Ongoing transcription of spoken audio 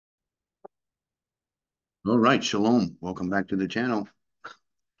All right, shalom. Welcome back to the channel.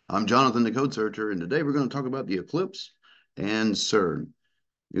 I'm Joanthan TheCodesearcher, and today we're going to talk about the eclipse and CERN.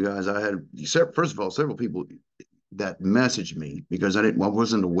 You guys, I had first of all several people that messaged me because I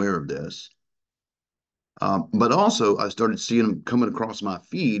wasn't aware of this. But also I started seeing them coming across my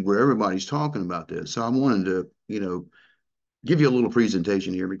feed where everybody's talking about this. So I wanted to, give you a little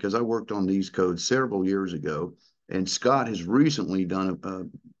presentation here because I worked on these codes several years ago, and Scott has recently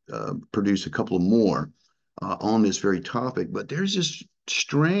produced a couple of more on this very topic. But there's this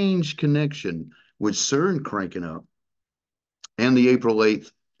strange connection with CERN cranking up and the April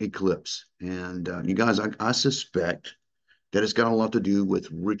 8th eclipse. And you guys, I suspect that it's got a lot to do with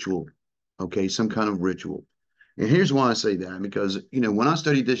ritual, okay, some kind of ritual. And here's why I say that, because, when I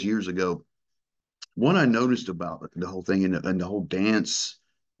studied this years ago, what I noticed about the whole thing and the whole dance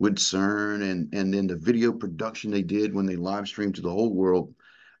with CERN and then the video production they did when they live streamed to the whole world,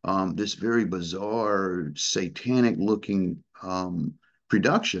 this very bizarre, satanic looking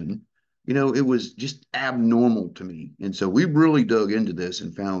production, it was just abnormal to me. And so we really dug into this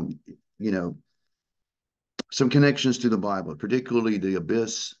and found, you know, some connections to the Bible, particularly the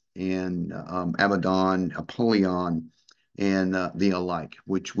abyss and Abaddon, Apollyon, and the alike,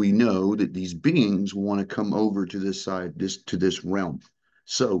 which we know that these beings want to come over to this side, to this realm.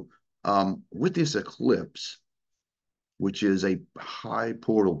 So, with this eclipse, which is a high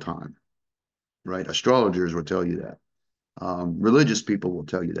portal time, right? Astrologers will tell you that. Religious people will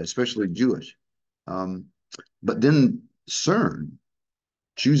tell you that, especially Jewish. Um, but then CERN,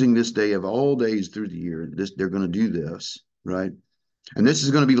 choosing this day of all days through the year, they're going to do this, right? And this is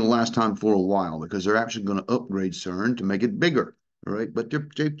going to be the last time for a while because they're actually going to upgrade CERN to make it bigger, right? But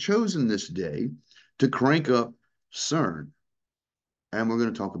they've chosen this day to crank up CERN, and we're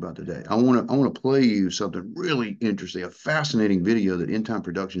going to talk about today. I want to play you something really interesting, a fascinating video that End Time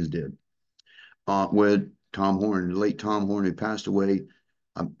Productions did with Tom Horn, the late Tom Horn, who passed away.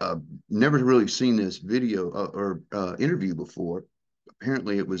 I've never really seen this video or interview before.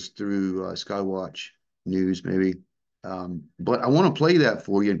 Apparently, it was through Skywatch News, maybe. But I want to play that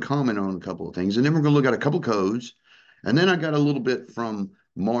for you and comment on a couple of things. And then we're going to look at a couple codes. And then I got a little bit from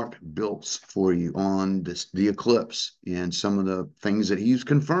Mark Biltz for you on the eclipse and some of the things that he's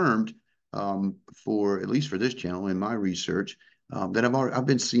confirmed for, at least for this channel in my research, that I've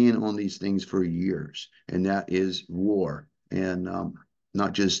been seeing on these things for years. And that is war, and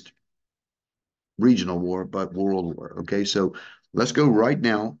not just regional war, but world war. Okay, so let's go right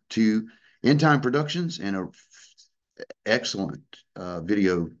now to End Time Productions and a excellent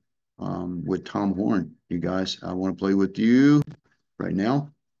video with Tom Horn. You guys, I want to play with you right now.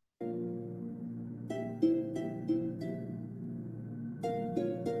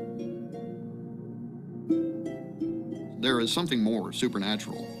 There is something more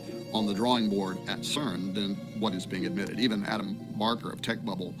supernatural on the drawing board at CERN than what is being admitted. Even Adam Barker of Tech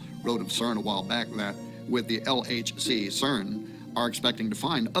Bubble wrote of CERN a while back that with the LHC, CERN are expecting to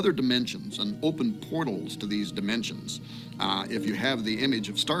find other dimensions and open portals to these dimensions. If you have the image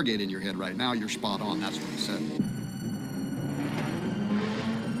of Stargate in your head right now, you're spot on. That's what he said.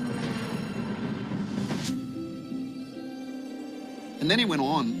 And then he went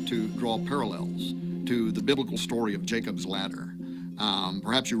on to draw parallels to the biblical story of Jacob's ladder.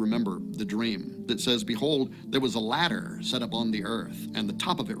 Perhaps you remember the dream that says, "Behold, there was a ladder set up on the earth, and the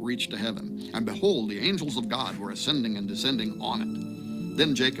top of it reached to heaven. And behold, the angels of God were ascending and descending on it."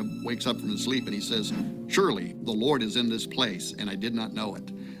 Then Jacob wakes up from his sleep and he says, "Surely the Lord is in this place, and I did not know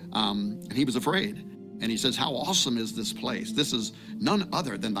it." And he was afraid. And he says, "How awesome is this place? This is none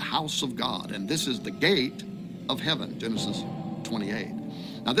other than the house of God, and this is the gate of heaven." Genesis 28.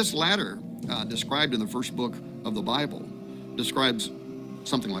 Now, this ladder, described in the first book of the Bible, describes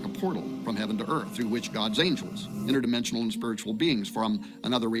something like a portal from heaven to earth through which God's angels, interdimensional and spiritual beings from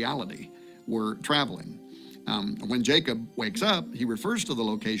another reality, were traveling. When Jacob wakes up, he refers to the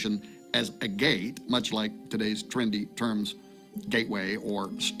location as a gate, much like today's trendy terms gateway or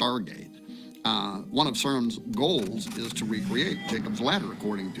stargate. One of CERN's goals is to recreate Jacob's ladder,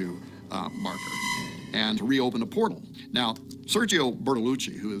 according to Barker, and to reopen a portal. Now, Sergio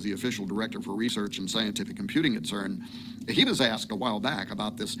Bertolucci, who is the official director for research and scientific computing at CERN, he was asked a while back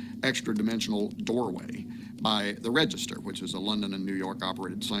about this extra-dimensional doorway by The Register, which is a London and New York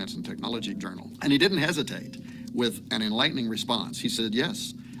operated science and technology journal. And he didn't hesitate with an enlightening response. He said,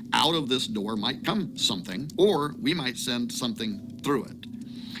 "Yes, out of this door might come something, or we might send something through it."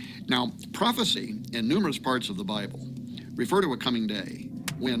 Now, prophecy in numerous parts of the Bible refer to a coming day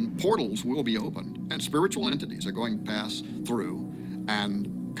when portals will be opened and spiritual entities are going to pass through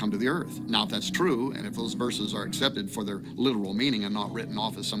and come to the earth. Now, if that's true, and if those verses are accepted for their literal meaning and not written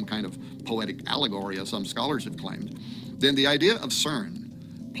off as some kind of poetic allegory, as some scholars have claimed, then the idea of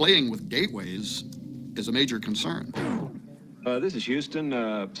CERN playing with gateways is a major concern. This is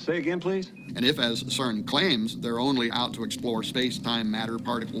Houston. Say again, please. And if, as CERN claims, they're only out to explore space, time, matter,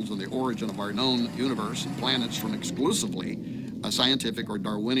 particles, and the origin of our known universe and planets from exclusively a scientific or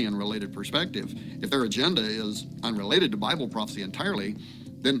Darwinian-related perspective, if their agenda is unrelated to Bible prophecy entirely,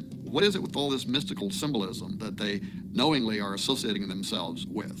 then what is it with all this mystical symbolism that they knowingly are associating themselves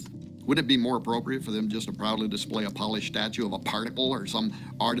with? Wouldn't it be more appropriate for them just to proudly display a polished statue of a particle or some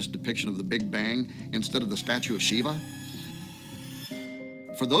artist depiction of the Big Bang instead of the statue of Shiva?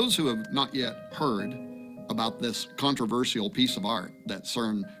 For those who have not yet heard about this controversial piece of art that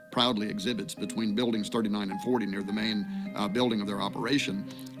CERN proudly exhibits between buildings 39 and 40 near the main building of their operation,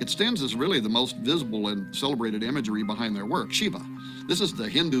 it stands as really the most visible and celebrated imagery behind their work, Shiva. This is the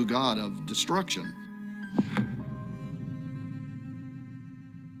Hindu god of destruction.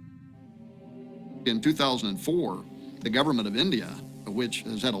 In 2004, the government of India, which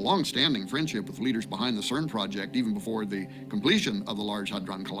has had a long-standing friendship with leaders behind the CERN project even before the completion of the Large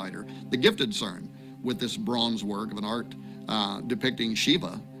Hadron Collider, they gifted CERN with this bronze work of an art depicting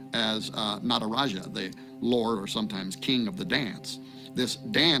Shiva as Nataraja, the lord or sometimes king of the dance. This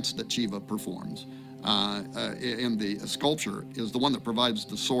dance that Shiva performs in the sculpture is the one that provides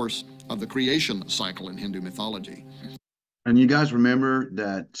the source of the creation cycle in Hindu mythology. And you guys remember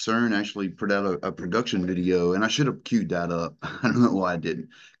that CERN actually put out a production video, and I should have queued that up. I don't know why I didn't.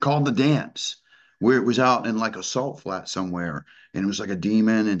 Called The Dance, where it was out in like a salt flat somewhere, and it was like a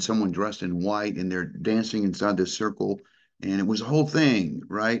demon and someone dressed in white, and they're dancing inside this circle, and it was a whole thing,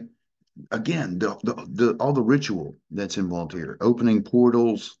 right? Again, all the ritual that's involved here, opening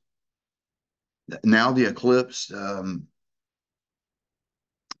portals. Now the eclipse,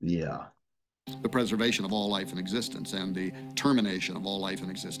 yeah. The preservation of all life in existence and the termination of all life in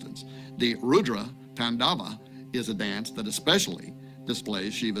existence. The Rudra Tandava is a dance that especially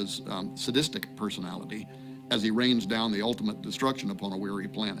displays Shiva's sadistic personality as he rains down the ultimate destruction upon a weary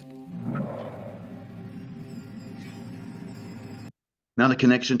planet. Now the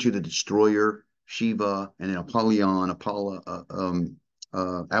connection to the destroyer, Shiva, and then Apollyon,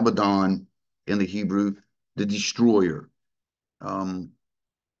 Abaddon in the Hebrew, the destroyer.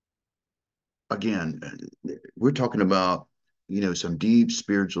 Again, we're talking about, some deep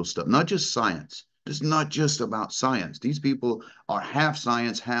spiritual stuff, not just science. It's not just about science. These people are half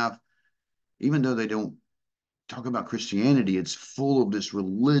science, half, even though they don't talk about Christianity, it's full of this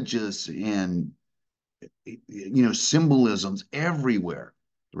religious and, symbolisms everywhere,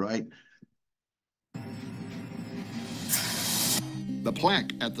 right? The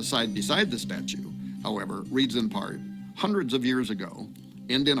plaque at the side beside the statue, however, reads in part, hundreds of years ago,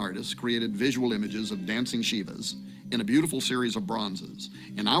 Indian artists created visual images of dancing Shivas in a beautiful series of bronzes.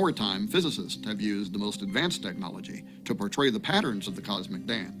 In our time, physicists have used the most advanced technology to portray the patterns of the cosmic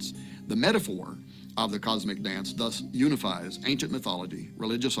dance. The metaphor of the cosmic dance thus unifies ancient mythology,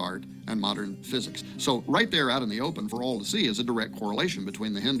 religious art, and modern physics. So right there out in the open for all to see is a direct correlation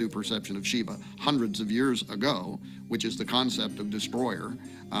between the Hindu perception of Shiva hundreds of years ago, which is the concept of destroyer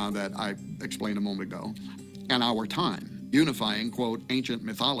that I explained a moment ago, and our time, unifying, quote, ancient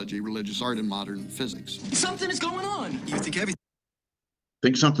mythology, religious art, and modern physics. Something is going on. You think everything's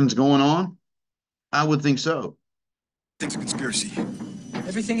Think something's going on? I would think so. a conspiracy?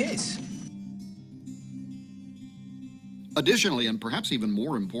 Everything is. Additionally, and perhaps even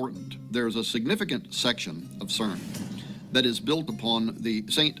more important, there's a significant section of CERN that is built upon the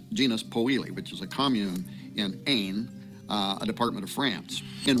Saint Genus Poili, which is a commune in Ain, a department of France.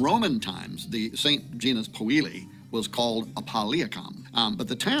 In Roman times, the Saint Genus Poili was called Apolliacum, but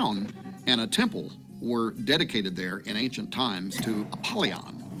the town and a temple were dedicated there in ancient times to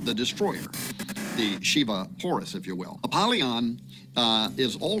Apollyon, the destroyer, the Shiva Horus, if you will. Apollyon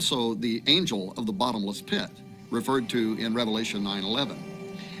is also the angel of the bottomless pit, referred to in Revelation 9:11.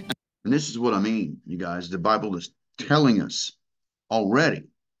 And this is what I mean, you guys. The Bible is telling us already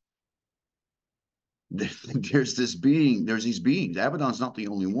that there's these beings. Abaddon's not the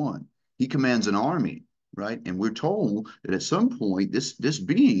only one. He commands an army, right? And we're told that at some point, this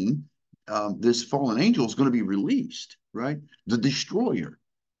being, this fallen angel is going to be released, right? The destroyer.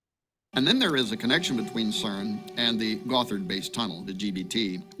 And then there is a connection between CERN and the Gothard-based tunnel, the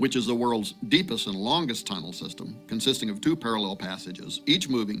GBT, which is the world's deepest and longest tunnel system, consisting of two parallel passages, each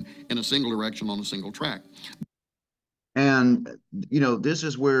moving in a single direction on a single track. And, this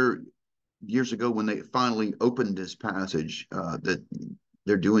is where years ago when they finally opened this passage that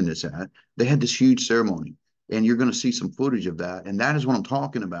they're doing this at, they had this huge ceremony. And you're going to see some footage of that. And that is what I'm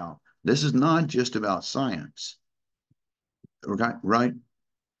talking about. This is not just about science. Okay, right?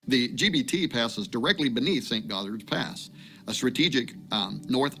 The GBT passes directly beneath St. Gothard's Pass, a strategic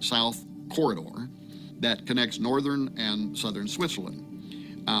north-south corridor that connects northern and southern Switzerland.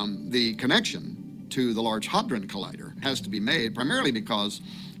 The connection to the Large Hadron Collider has to be made primarily because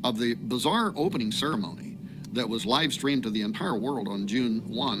of the bizarre opening ceremony that was live streamed to the entire world on June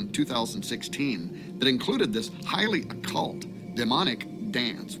 1, 2016, that included this highly occult, demonic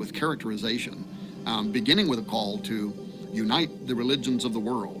dance with characterization, beginning with a call to unite the religions of the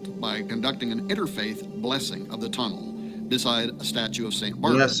world by conducting an interfaith blessing of the tunnel beside a statue of St.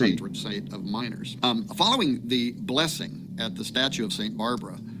 Barbara, the patron saint of miners. Following the blessing at the statue of St.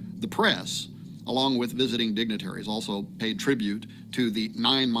 Barbara, the press, along with visiting dignitaries, also paid tribute to the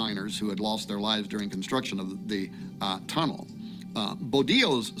 9 miners who had lost their lives during construction of the tunnel.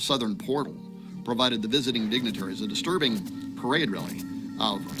 Bodillo's southern portal provided the visiting dignitaries a disturbing parade, really,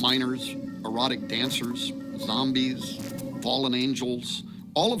 of miners, erotic dancers, zombies, fallen angels,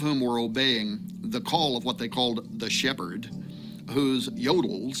 all of whom were obeying the call of what they called the shepherd, whose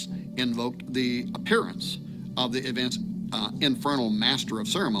yodels invoked the appearance of the event's infernal master of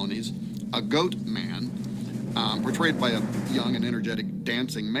ceremonies, a goat man, portrayed by a young and energetic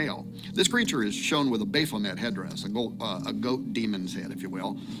dancing male. This creature is shown with a Baphomet headdress, a goat demon's head, if you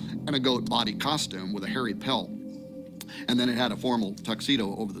will, and a goat body costume with a hairy pelt. And then it had a formal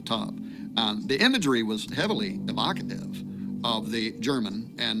tuxedo over the top. The imagery was heavily evocative of the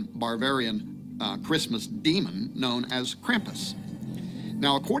German and Bavarian Christmas demon known as Krampus.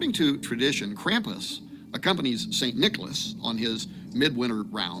 Now, according to tradition, Krampus accompanies St. Nicholas on his midwinter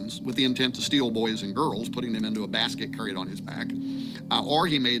rounds with the intent to steal boys and girls, putting them into a basket carried on his back, or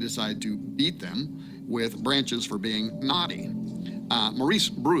he may decide to beat them with branches for being naughty. Maurice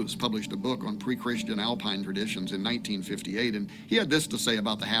Bruce published a book on pre-Christian Alpine traditions in 1958, and he had this to say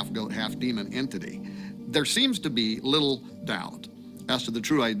about the half-goat, half-demon entity. There seems to be little doubt as to the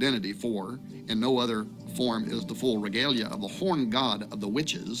true identity, for in no other form is the full regalia of the horned god of the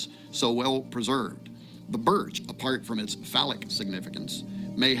witches so well preserved. The birch, apart from its phallic significance,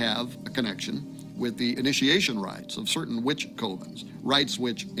 may have a connection with the initiation rites of certain witch covens, rites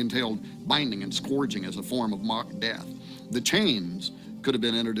which entailed binding and scourging as a form of mock death. The chains could have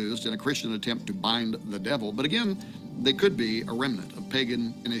been introduced in a Christian attempt to bind the devil, but again, they could be a remnant of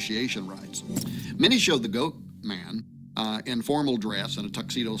pagan initiation rites. Many showed the goat man in formal dress and a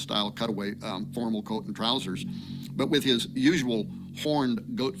tuxedo-style cutaway formal coat and trousers, but with his usual horned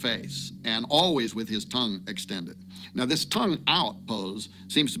goat face and always with his tongue extended. Now, this tongue-out pose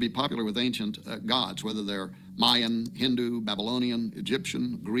seems to be popular with ancient gods, whether they're Mayan, Hindu, Babylonian,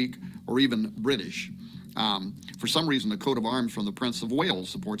 Egyptian, Greek, or even British. For some reason, the coat of arms from the Prince of Wales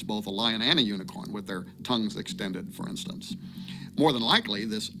supports both a lion and a unicorn with their tongues extended, for instance. More than likely,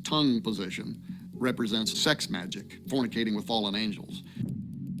 this tongue position represents sex magic, fornicating with fallen angels.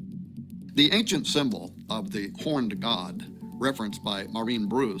 The ancient symbol of the horned god, referenced by Maureen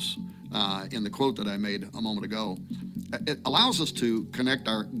Bruce in the quote that I made a moment ago, it allows us to connect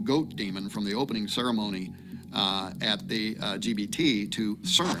our goat demon from the opening ceremony at the GBT to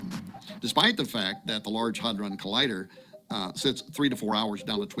CERN. Despite the fact that the Large Hadron Collider sits 3 to 4 hours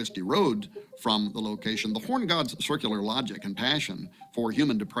down a twisty road from the location, the horned god's circular logic and passion for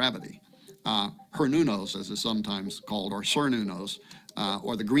human depravity, Hernunos, as is sometimes called, or Cernunnos,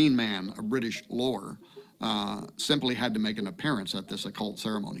 or the Green Man of British lore, simply had to make an appearance at this occult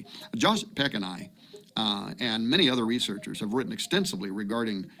ceremony. Josh Peck and I and many other researchers have written extensively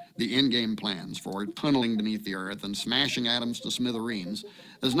regarding the in-game plans for tunneling beneath the earth and smashing atoms to smithereens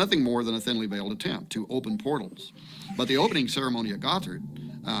as nothing more than a thinly veiled attempt to open portals. But the opening ceremony at Gothard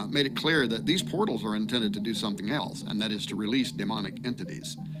made it clear that these portals are intended to do something else, and that is to release demonic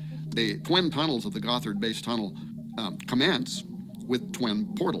entities. The twin tunnels of the Gothard base tunnel commence with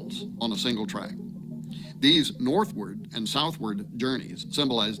twin portals on a single track. These northward and southward journeys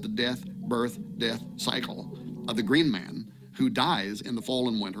symbolize the death, birth, death cycle of the Green Man, who dies in the fall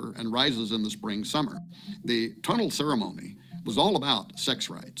and winter and rises in the spring, summer. The tunnel ceremony was all about sex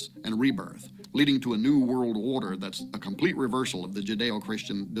rites and rebirth, leading to a new world order that's a complete reversal of the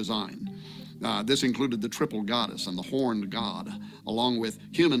Judeo-Christian design. This included the triple goddess and the horned god, along with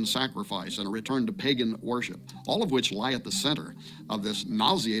human sacrifice and a return to pagan worship, all of which lie at the center of this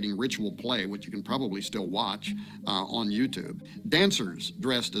nauseating ritual play, which you can probably still watch on YouTube. Dancers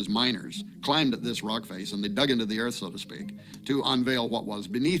dressed as miners climbed this rock face, and they dug into the earth, so to speak, to unveil what was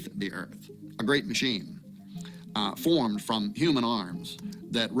beneath the earth, a great machine formed from human arms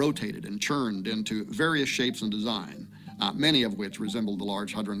that rotated and churned into various shapes and design, many of which resembled the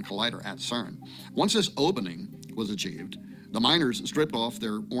Large Hadron Collider at CERN. Once this opening was achieved, the miners stripped off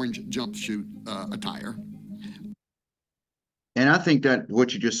their orange jumpsuit attire. And I think that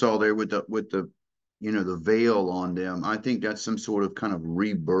what you just saw there with the the veil on them, I think that's some sort of kind of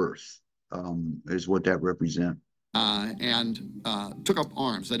rebirth, is what that represents. And took up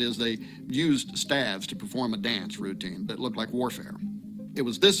arms. That is, they used staves to perform a dance routine that looked like warfare. It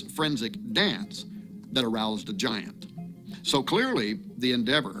was this forensic dance that aroused a giant. So clearly, the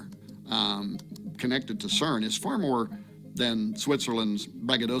endeavor connected to CERN is far more than Switzerland's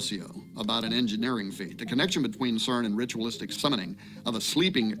braggadocio about an engineering feat. The connection between CERN and ritualistic summoning of a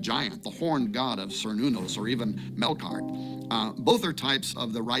sleeping giant, the horned god of Cernunnos, or even Melkart, both are types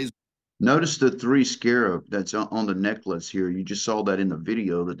of the rising. Notice the three scarab that's on the necklace here. You just saw that in the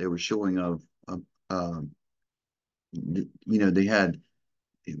video that they were showing of they had,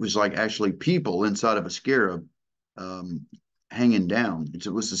 it was like actually people inside of a scarab hanging down. It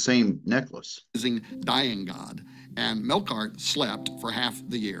was the same necklace. Dying god. And Melkart slept for half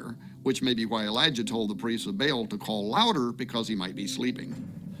the year, which may be why Elijah told the priests of Baal to call louder because he might be sleeping.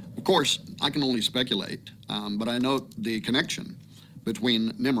 Of course, I can only speculate, but I note the connection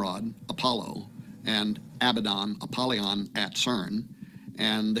between Nimrod, Apollo, and Abaddon, Apollyon at CERN,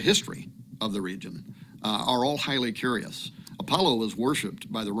 and the history of the region are all highly curious. Apollo was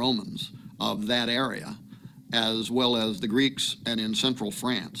worshipped by the Romans of that area, as well as the Greeks and in central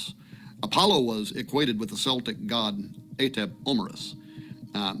France. Apollo was equated with the Celtic god Atep Omerus.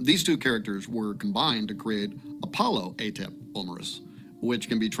 These two characters were combined to create Apollo Atep Omerus, which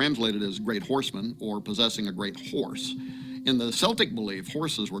can be translated as great horseman or possessing a great horse. In the Celtic belief,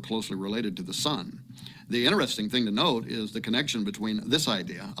 horses were closely related to the sun. The interesting thing to note is the connection between this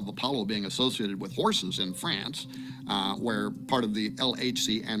idea of Apollo being associated with horses in France, where part of the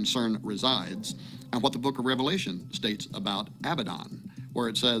LHC and CERN resides, and what the book of Revelation states about Abaddon, where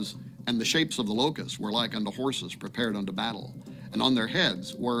it says, "And the shapes of the locusts were like unto horses prepared unto battle, and on their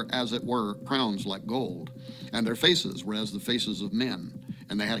heads were as it were crowns like gold, and their faces were as the faces of men,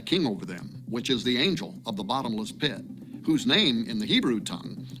 and they had a king over them, which is the angel of the bottomless pit, whose name in the Hebrew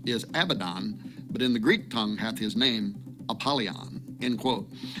tongue is Abaddon, but in the Greek tongue hath his name Apollyon," end quote.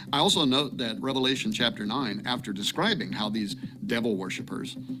 I also note that Revelation chapter 9, after describing how these devil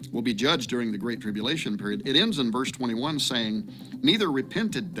worshippers will be judged during the Great Tribulation period, it ends in verse 21 saying, "Neither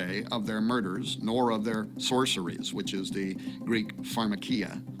repented they of their murders, nor of their sorceries," which is the Greek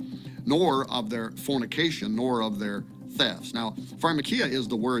pharmakia, "nor of their fornication, nor of their thefts." Now, pharmakia is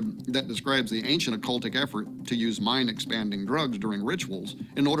the word that describes the ancient occultic effort to use mind-expanding drugs during rituals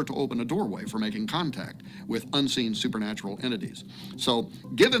in order to open a doorway for making contact with unseen supernatural entities. So,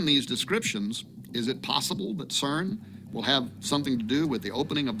 given these descriptions, is it possible that CERN will have something to do with the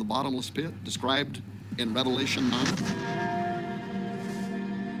opening of the bottomless pit described in Revelation 9?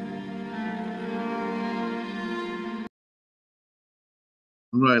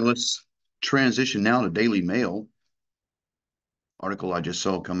 All right, let's transition now to Daily Mail. Article I just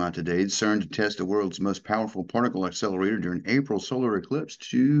saw come out today. CERN to test the world's most powerful particle accelerator during April solar eclipse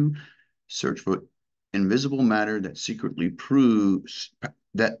to search for invisible matter that secretly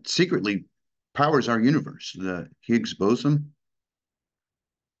powers our universe. The Higgs boson,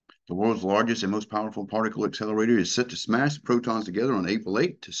 the world's largest and most powerful particle accelerator, is set to smash protons together on April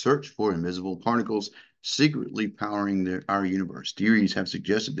 8th to search for invisible particles secretly powering our universe. Theories have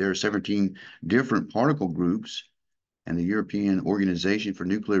suggested there are 17 different particle groups, and the European Organization for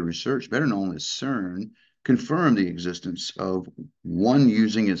Nuclear Research, better known as CERN, confirmed the existence of one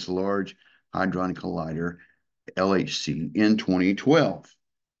using its Large Hadron Collider, LHC, in 2012.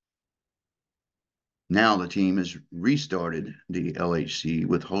 Now the team has restarted the LHC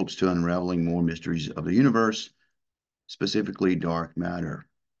with hopes to unraveling more mysteries of the universe, specifically dark matter.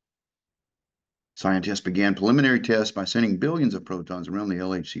 Scientists began preliminary tests by sending billions of protons around the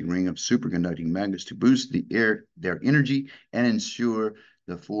LHC ring of superconducting magnets to boost their energy and ensure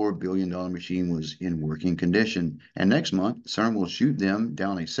the $4 billion machine was in working condition. And next month, CERN will shoot them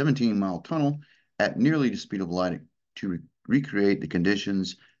down a 17-mile tunnel at nearly the speed of light to recreate the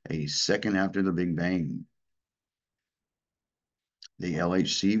conditions a second after the Big Bang. The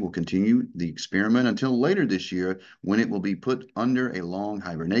LHC will continue the experiment until later this year, when it will be put under a long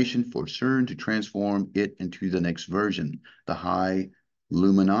hibernation for CERN to transform it into the next version, the high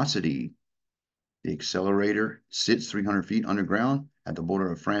luminosity. The accelerator sits 300 feet underground at the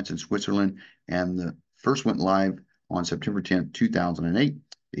border of France and Switzerland, and the first went live on September 10, 2008.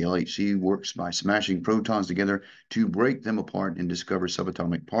 The LHC works by smashing protons together to break them apart and discover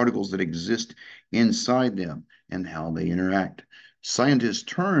subatomic particles that exist inside them and how they interact. Scientists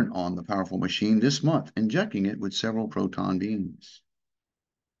turn on the powerful machine this month, injecting it with several proton beams.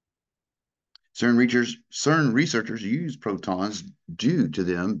 CERN researchers use protons due to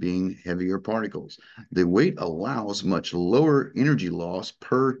them being heavier particles. The weight allows much lower energy loss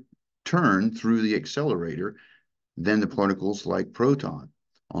per turn through the accelerator than the particles like proton.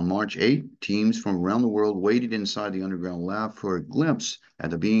 On March 8, teams from around the world waited inside the underground lab for a glimpse at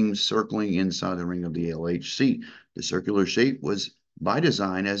the beams circling inside the ring of the LHC. The circular shape was by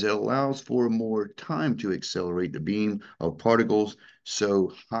design as it allows for more time to accelerate the beam of particles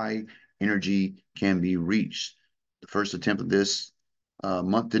so high energy can be reached. The first attempt of this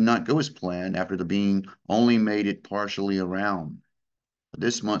month did not go as planned after the beam only made it partially around.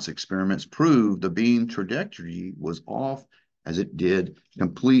 This month's experiments proved the beam trajectory was off as it did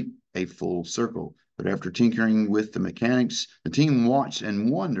complete a full circle. But after tinkering with the mechanics, the team watched and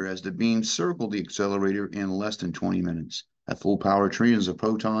wondered as the beam circled the accelerator in less than 20 minutes. At full power, trillions of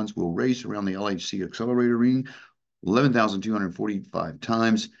protons will race around the LHC accelerator ring 11,245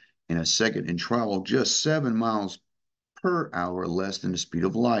 times in a second and travel just 7 miles per hour less than the speed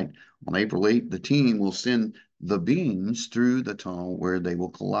of light. On April 8th, the team will send the beams through the tunnel where they will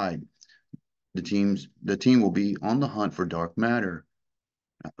collide. The team will be on the hunt for dark matter.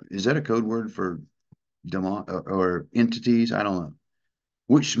 Is that a code word for demon or entities? I don't know.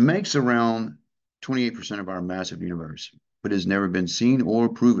 Which makes around 28% of our massive universe, but has never been seen or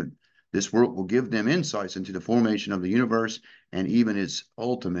proven. This work will give them insights into the formation of the universe and even its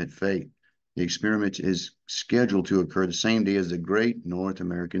ultimate fate. The experiment is scheduled to occur the same day as the Great North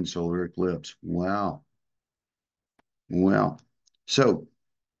American Solar Eclipse. Wow. Wow. So,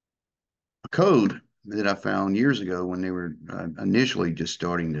 a code that I found years ago when they were initially just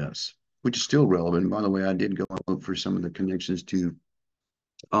starting this, which is still relevant. By the way, I did go and look for some of the connections to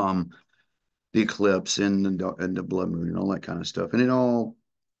the eclipse and the blood moon and all that kind of stuff, and it all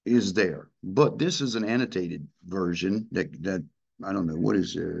is there. But this is an annotated version that I don't know what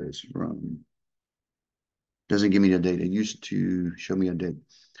is this from. Doesn't give me the date. It used to show me a date.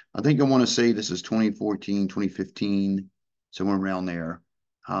 I think I want to say this is 2014, 2015, somewhere around there.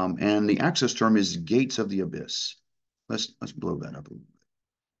 And the access term is Gates of the Abyss. Let's blow that up a little bit.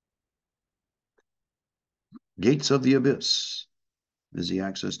 Gates of the Abyss is the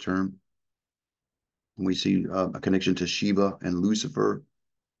access term. And we see a connection to Shiva and Lucifer.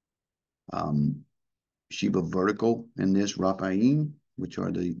 Shiva vertical in this, Raphaim, which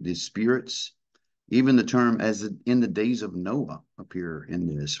are the spirits. Even the term as in the days of Noah appear in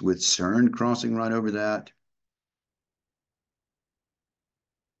this, with CERN crossing right over that.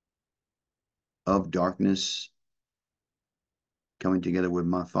 Of darkness, coming together with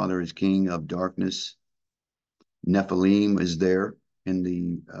my Father is King of darkness. Nephilim is there in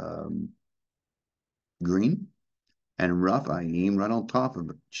the green, and Raphaim right on top of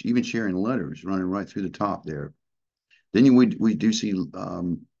it, even sharing letters running right through the top there. Then we do see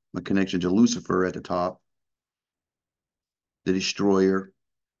a connection to Lucifer at the top, the destroyer.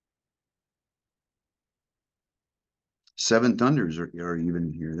 Seven thunders are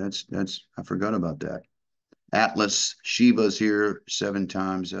even here. That's I forgot about that. Atlas, Shiva's here 7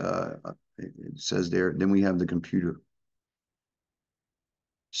 times. It says there. Then we have the computer.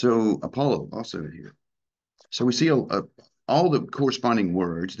 So Apollo also here. So we see all the corresponding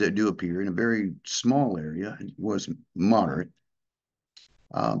words that do appear in a very small area. It was moderate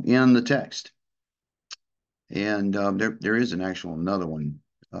in the text. And there is an actual another one.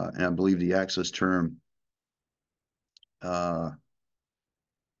 And I believe the access term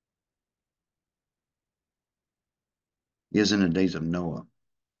is in the days of Noah,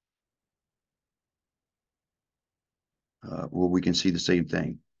 where we can see the same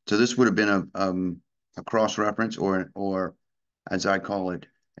thing. So this would have been a cross reference, or as I call it,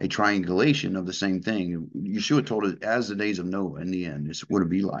 a triangulation of the same thing. Yeshua told us as the days of Noah in the end, this would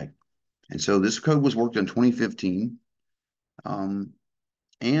be like. And so this code was worked in 2015.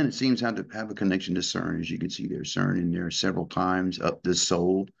 And it seems to have a connection to CERN, as you can see there. CERN in there several times, up the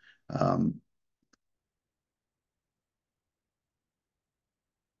soul.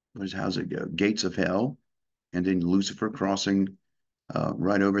 How's it go? Gates of hell, and then Lucifer crossing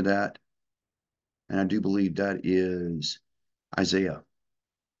right over that. And I do believe that is Isaiah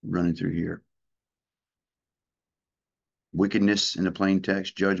running through here. Wickedness in the plain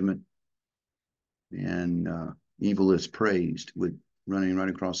text, judgment, and evil is praised, with running right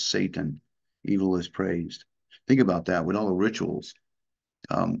across Satan. Evil is praised. Think about that with all the rituals,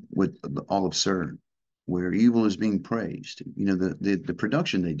 with all of CERN, where evil is being praised. You know, the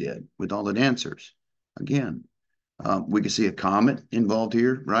production they did with all the dancers. Again, we can see a comet involved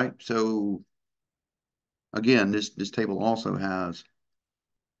here, right? So again, this table also has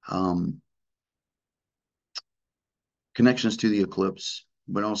connections to the eclipse,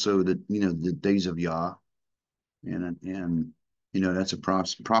 but also the days of Yah, and that's a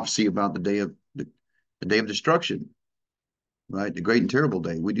prophecy about the day of the day of destruction, right? The great and terrible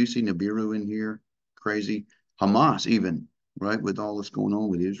day. We do see Nibiru in here, crazy. Hamas even, right? With all that's going on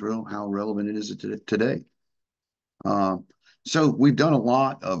with Israel, how relevant it is today. So we've done a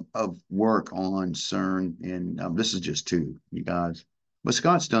lot of work on CERN, and this is just two, you guys. But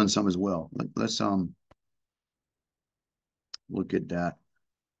Scott's done some as well. Let's look at that.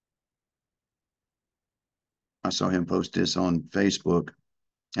 I saw him post this on Facebook,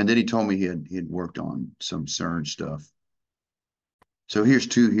 and then he told me he had worked on some CERN stuff. So here's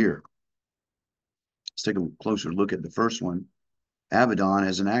two here. Let's take a closer look at the first one. Abaddon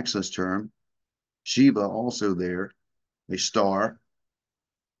as an access term. Shiva also there. A star.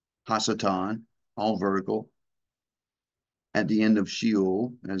 Hasatan, all vertical. At the end of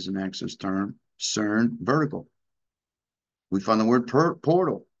Sheol as an access term. CERN, vertical. We find the word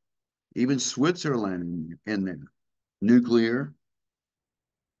portal. Even Switzerland in there. Nuclear.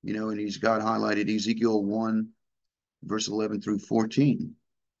 And he's got highlighted Ezekiel 1, verse 11 through 14.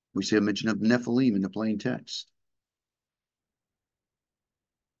 We see a mention of Nephilim in the plain text.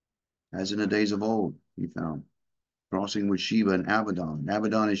 As in the days of old, he found. Crossing with Sheba and Abaddon.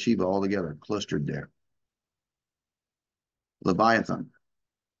 Abaddon and Sheba all together, clustered there. Leviathan.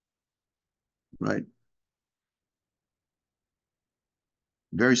 Right?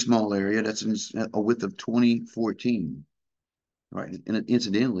 Very small area. That's in a width of 2014. Right? And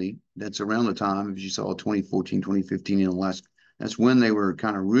incidentally, that's around the time, as you saw, 2014, 2015 in the last, that's when they were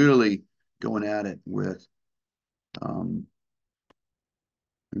kind of really going at it with, and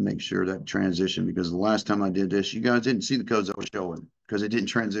make sure that transition, because the last time I did this, you guys didn't see the codes I was showing because it didn't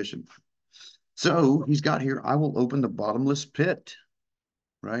transition. So he's got here, I will open the bottomless pit,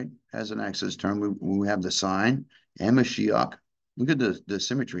 right? As an access term, we have the sign and Mashiach. Look at the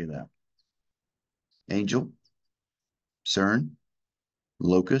symmetry of that. Angel, CERN,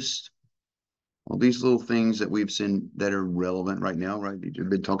 locust, all these little things that we've seen that are relevant right now, right? We've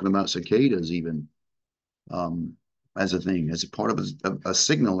been talking about cicadas even as a thing, as a part of a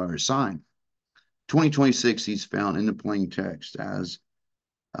signal or a sign. 2026, he's found in the plain text as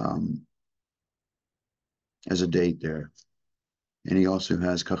a date there. And he also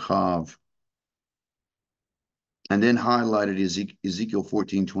has Kachav. And then highlighted Ezekiel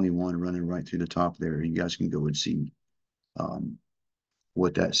 14:21 running right through the top there. You guys can go and see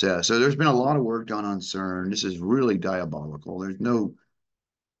what that says. So there's been a lot of work done on CERN. This is really diabolical. There's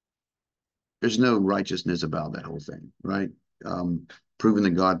no righteousness about that whole thing, right? Proving the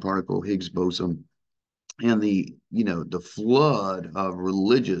God particle, Higgs boson, and the flood of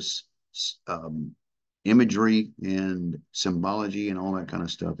religious imagery and symbology and all that kind of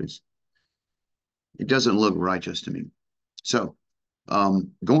stuff. It doesn't look righteous to me. So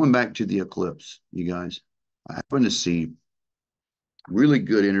going back to the eclipse, you guys, I happened to see a really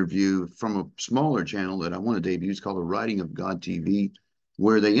good interview from a smaller channel that I want to debut. It's called The Writing of God TV,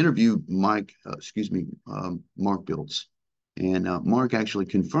 where they interviewed Mark Biltz. And Mark actually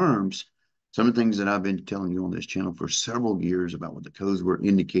confirms some of the things that I've been telling you on this channel for several years about what the codes were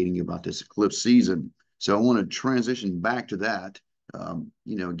indicating about this eclipse season. So I want to transition back to that,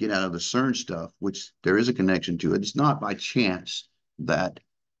 get out of the CERN stuff, which there is a connection to it. It's not by chance that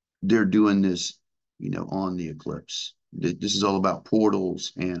they're doing this, on the eclipse. This is all about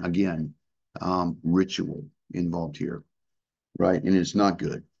portals and, again, ritual involved here, right? And it's not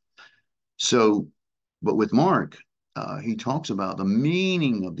good. So, but with Mark, he talks about the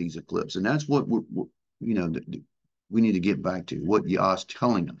meaning of these eclipses, and that's what we need to get back to, what Yah's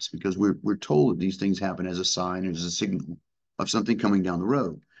telling us, because we're told that these things happen as a sign, as a signal of something coming down the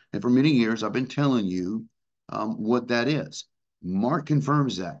road. And for many years, I've been telling you what that is. Mark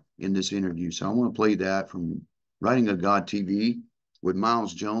confirms that in this interview. So I want to play that from Writing of God TV with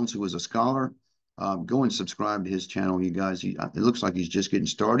Miles Jones, who is a scholar. Go and subscribe to his channel, you guys. It looks like he's just getting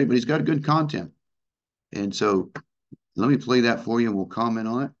started, but he's got good content. And so let me play that for you and we'll comment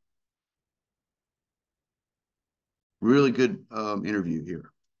on it. Really good interview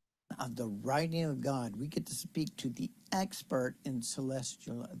here. Of the writing of God, we get to speak to the expert in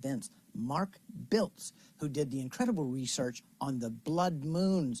celestial events, Mark Biltz, who did the incredible research on the blood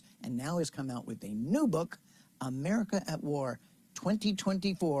moons and now has come out with a new book, America at War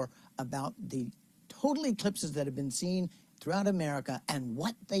 2024, about the total eclipses that have been seen throughout America and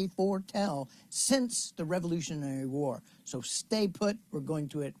what they foretell since the Revolutionary War. So stay put. We're going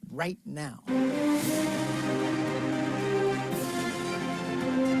to it right now.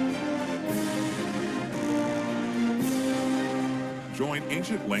 Join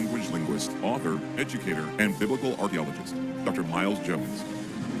ancient language linguist, author, educator, and biblical archaeologist, Dr. Miles Jones,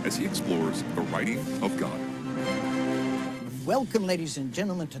 as he explores the writing of God. Welcome, ladies and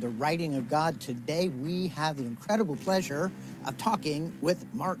gentlemen, to the Writing of God. Today we have the incredible pleasure of talking with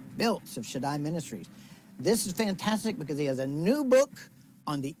Mark Biltz of Shaddai Ministries. This is fantastic because he has a new book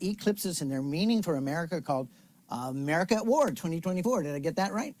on the eclipses and their meaning for America called America at War 2024. Did I get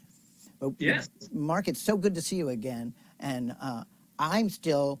that right? But yes. Mark, it's so good to see you again. And I'm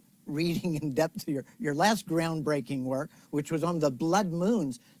still reading in depth your last groundbreaking work, which was on the blood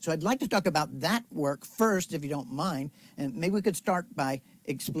moons. So I'd like to talk about that work first, if you don't mind. And maybe we could start by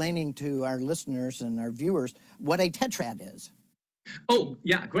explaining to our listeners and our viewers what a tetrad is. Oh,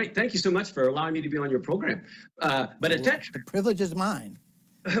 yeah, great. Thank you so much for allowing me to be on your program. But a tetrad... The privilege is mine.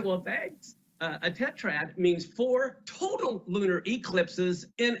 Well, thanks. A tetrad means 4 total lunar eclipses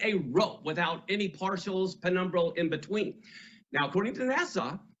in a row without any partials, penumbral in between. Now, according to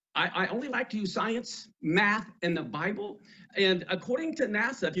NASA, I only like to use science, math, and the Bible. And according to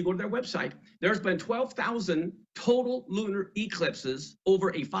NASA, if you go to their website, there's been 12,000 total lunar eclipses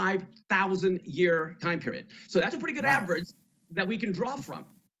over a 5,000-year time period. So that's a pretty good average that we can draw from.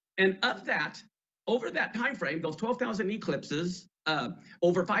 And of that, over that time frame, those 12,000 eclipses,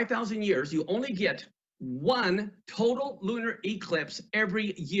 over 5,000 years, you only get 1 total lunar eclipse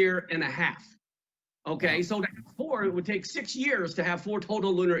every year and a half. Okay, so that's 4. It would take 6 years to have 4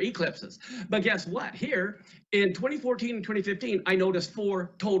 total lunar eclipses. But guess what? Here in 2014 and 2015, I noticed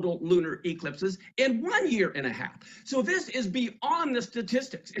 4 total lunar eclipses in 1 year and a half. So this is beyond the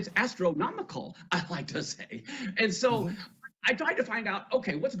statistics. It's astronomical, I like to say. And so I tried to find out,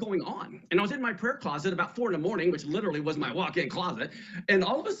 okay, what's going on? And I was in my prayer closet about 4 in the morning, which literally was my walk-in closet. And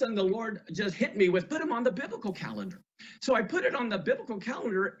all of a sudden, the Lord just hit me with, put them on the biblical calendar. So I put it on the biblical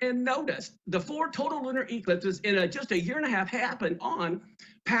calendar and noticed the 4 total lunar eclipses in just a year and a half happened on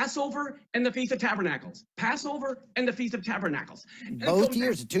Passover and the Feast of Tabernacles. Passover and the Feast of Tabernacles. Both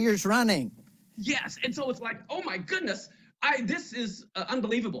years, 2 years running. Yes. And so it's like, oh my goodness, this is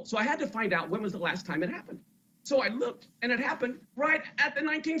unbelievable. So I had to find out when was the last time it happened. So I looked, and it happened right at the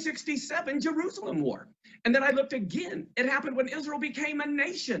 1967 Jerusalem War. And then I looked again. It happened when Israel became a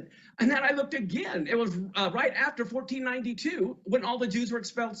nation. And then I looked again. It was right after 1492 when all the Jews were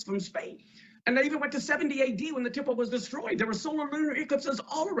expelled from Spain. And I even went to 70 AD when the temple was destroyed. There were solar lunar eclipses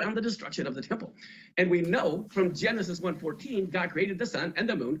all around the destruction of the temple. And we know from Genesis 1:14, God created the sun and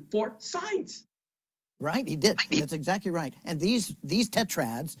the moon for signs. Right, he did. That's exactly right. And these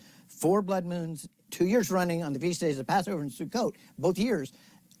tetrads, 4 blood moons, 2 years running on the feast days of Passover and Sukkot, both years,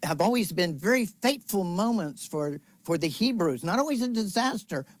 have always been very fateful moments for the Hebrews. Not always a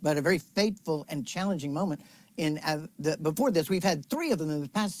disaster, but a very fateful and challenging moment. Before this, we've had 3 of them in the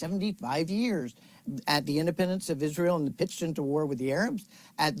past 75 years. At the independence of Israel and pitched into war with the Arabs,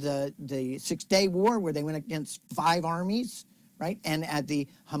 at the Six-Day War where they went against 5 armies, right? And at the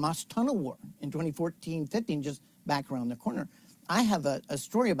Hamas Tunnel War in 2014-15, just back around the corner. I have a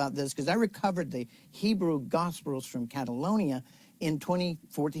story about this because I recovered the Hebrew Gospels from Catalonia in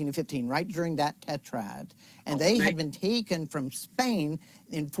 2014 and 15, right during that tetrad. And they had been taken from Spain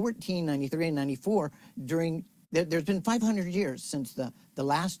in 1493 and 94 there's been 500 years since the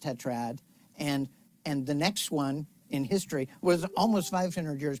last tetrad, and the next one in history was almost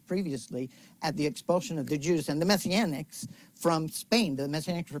 500 years previously at the expulsion of the Jews and the Messianics from Spain. The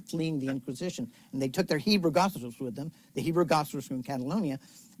Messianics were fleeing the Inquisition, and they took their Hebrew Gospels with them, the Hebrew Gospels from Catalonia,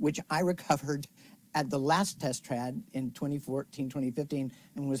 which I recovered at the last tetrad in 2014, 2015,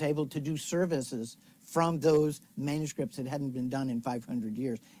 and was able to do services from those manuscripts that hadn't been done in 500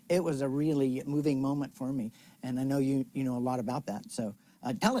 years. It was a really moving moment for me, and I know you know a lot about that. So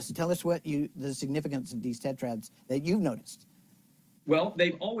tell us what the significance of these tetrads that you've noticed. Well,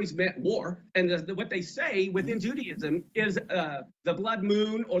 they've always meant war, and what they say within Judaism is the blood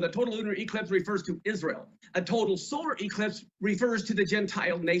moon or the total lunar eclipse refers to Israel. A total solar eclipse refers to the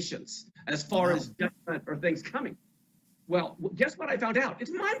Gentile nations as far as judgment or things coming. Well, guess what I found out?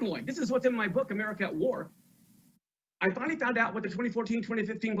 It's mind-blowing. This is what's in my book, America at War. I finally found out what the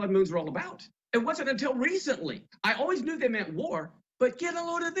 2014-2015 blood moons were all about. It wasn't until recently. I always knew they meant war, but get a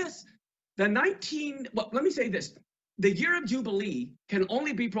load of this. Let me say this. The year of Jubilee can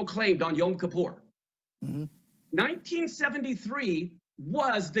only be proclaimed on Yom Kippur. 1973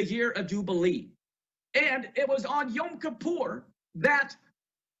 was the year of Jubilee. And it was on Yom Kippur that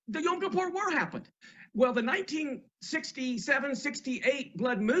the Yom Kippur War happened. Well, the 1967-68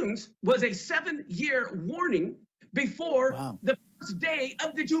 blood moons was a 7-year warning before Wow. the first day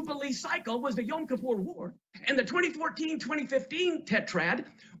of the Jubilee cycle was the Yom Kippur War. And the 2014-2015 tetrad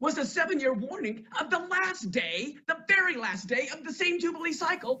was a 7-year warning of the last day, the very last day of the same Jubilee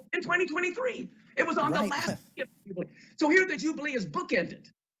cycle in 2023. It was on the last day of the Jubilee. So here the Jubilee is bookended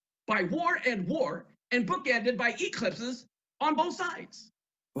by war, and bookended by eclipses on both sides.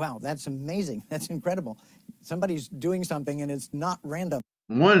 Wow, that's amazing. That's incredible. Somebody's doing something and it's not random.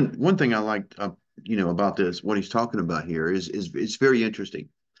 One thing I liked, about this, what he's talking about here is it's very interesting,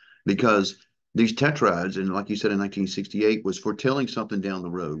 because these tetrads, and like you said in 1968, was foretelling something down the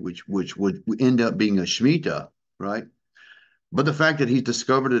road, which would end up being a Shemitah, right? But the fact that he's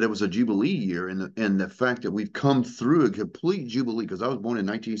discovered that it was a Jubilee year, and the fact that we've come through a complete Jubilee, because I was born in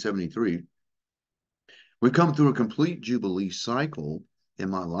 1973, we've come through a complete Jubilee cycle in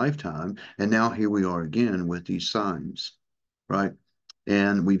my lifetime, and now here we are again with these signs, right?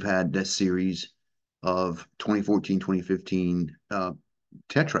 And we've had that series of 2014, 2015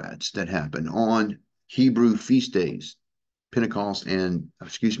 tetrads that happen on Hebrew feast days, Pentecost and,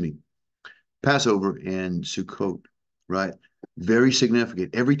 Passover and Sukkot, right? Very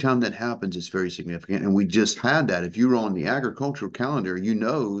significant. Every time that happens, it's very significant. And we just had that. If you were on the agricultural calendar, you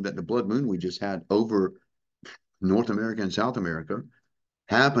know that the blood moon we just had over North America and South America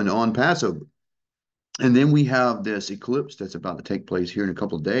happened on Passover. And then we have this eclipse that's about to take place here in a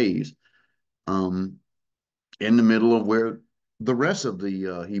couple of days, in the middle of where the rest of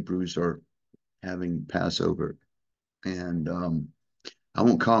the Hebrews are having Passover. And I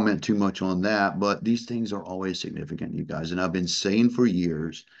won't comment too much on that, but these things are always significant, you guys. And I've been saying for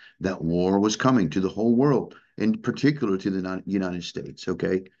years that war was coming to the whole world, in particular to the United States,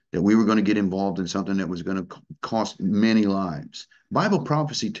 okay? That we were going to get involved in something that was going to cost many lives. Bible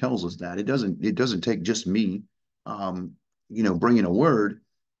prophecy tells us that. It doesn't take just me, bringing a word.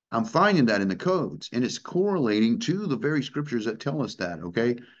 I'm finding that in the codes, and it's correlating to the very scriptures that tell us that,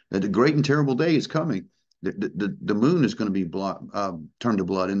 okay? That the great and terrible day is coming. The moon is going to be turned to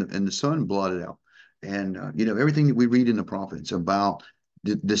blood, and the sun blotted out. And, everything that we read in the prophets about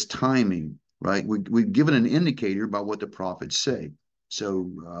this timing, right? We've given an indicator by what the prophets say.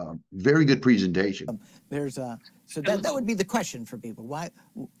 So very good presentation. So that would be the question for people. Why,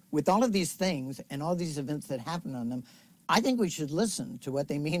 with all of these things and all these events that happen on them, I think we should listen to what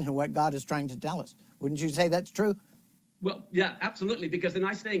they mean and what God is trying to tell us. Wouldn't you say that's true? Well, yeah, absolutely, because the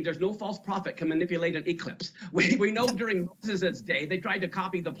nice thing, there's no false prophet can manipulate an eclipse. We know during Moses' day, they tried to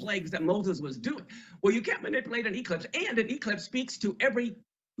copy the plagues that Moses was doing. Well, you can't manipulate an eclipse, and an eclipse speaks to every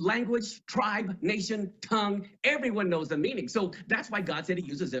language, tribe, nation, tongue. Everyone knows the meaning. So that's why God said he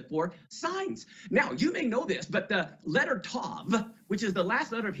uses it for signs. Now, you may know this, but the letter Tav, which is the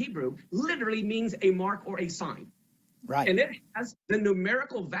last letter of Hebrew, literally means a mark or a sign. Right. And it has the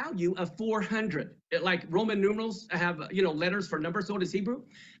numerical value of 400. Like Roman numerals have, letters for numbers, so does Hebrew.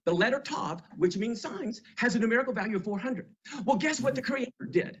 The letter Tav, which means signs, has a numerical value of 400. Well, guess what the Creator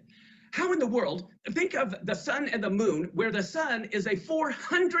did? How in the world, think of the sun and the moon, where the sun is a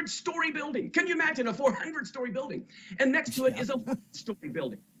 400-story building. Can you imagine a 400-story building? And next to it is a 1-story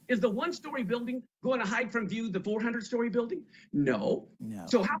building. Is the 1-story building going to hide from view the 400-story building? No.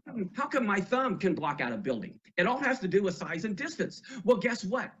 So how come my thumb can block out a building? It all has to do with size and distance. Well, guess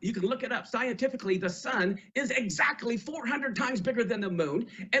what? You can look it up. Scientifically, the sun is exactly 400 times bigger than the moon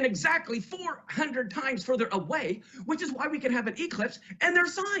and exactly 400 times further away, which is why we can have an eclipse, and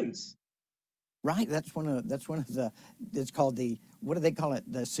there's signs. Right, that's one of the, it's called the, what do they call it?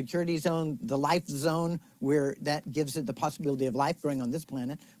 The security zone, the life zone, where that gives it the possibility of life growing on this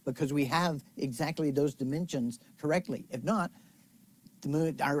planet, because we have exactly those dimensions correctly. If not, the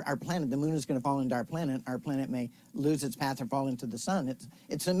moon, our planet, the moon is going to fall into our planet may lose its path or fall into the sun.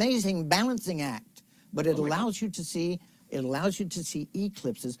 It's an amazing balancing act, but it allows you to see. It allows you to see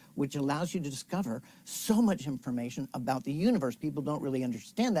eclipses, which allows you to discover so much information about the universe. People don't really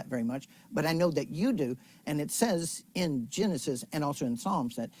understand that very much, but I know that you do. And it says in Genesis and also in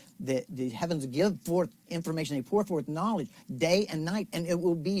Psalms that the heavens give forth information. They pour forth knowledge day and night, and it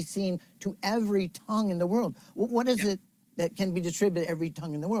will be seen to every tongue in the world. What is it that can be distributed to every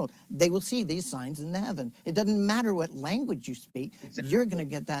tongue in the world? They will see these signs in the heaven. It doesn't matter what language you speak. You're going to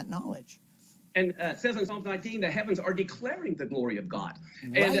get that knowledge. And it says in Psalm 19, the heavens are declaring the glory of God.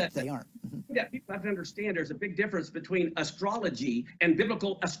 Right, and, they are. Yeah, people have to understand there's a big difference between astrology and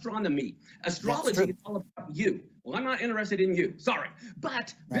biblical astronomy. Astrology is all about you. Well, I'm not interested in you. Sorry.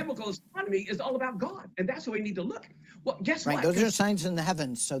 But biblical astronomy is all about God. And that's where we need to look. Well, guess what? Those are signs in the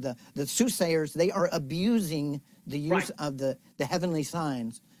heavens. So the soothsayers, they are abusing the use of the heavenly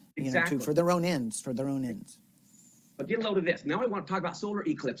signs for their own ends, But get a load of this. Now I want to talk about solar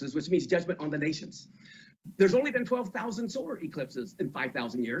eclipses, which means judgment on the nations. There's only been 12,000 solar eclipses in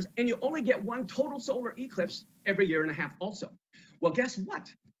 5,000 years, and you only get one total solar eclipse every year and a half also. Well, guess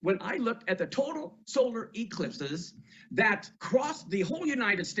what? When I looked at the total solar eclipses that crossed the whole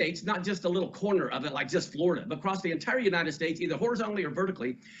United States, not just a little corner of it like just Florida, but across the entire United States, either horizontally or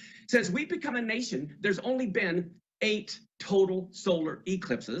vertically, since we've become a nation, there's only been 8 total solar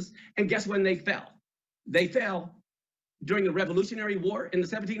eclipses. And guess when they fell? They fell during the Revolutionary War in the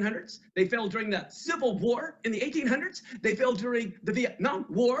 1700s. They fell during the Civil War in the 1800s. They fell during the Vietnam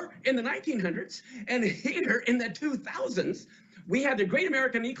War in the 1900s. And here in the 2000s, we had the Great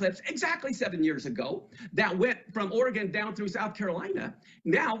American Eclipse exactly 7 years ago that went from Oregon down through South Carolina.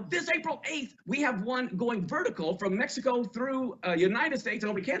 Now, this April 8th, we have one going vertical from Mexico through United States and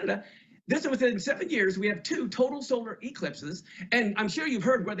over to Canada. This is within 7 years. We have 2 total solar eclipses. And I'm sure you've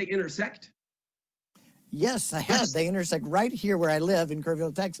heard where they intersect. Yes, I have. They intersect right here where I live in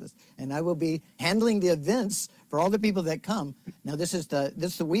Kerrville, Texas. And I will be handling the events for all the people that come. Now,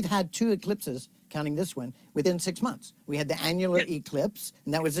 we've had 2 eclipses, counting this one, within 6 months. We had the annular eclipse,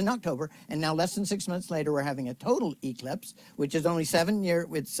 and that was in October. And now, less than 6 months later, we're having a total eclipse, which is only 7 years.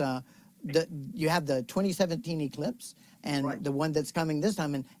 You have the 2017 eclipse and the one that's coming this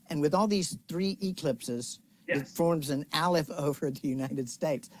time. And with all these 3 eclipses, it forms an aleph over the United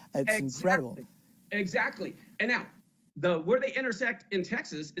States. It's incredible. Exactly. And now, where they intersect in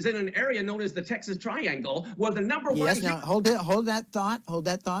Texas is in an area known as the Texas Triangle, where the number one... Yes, now hold that thought.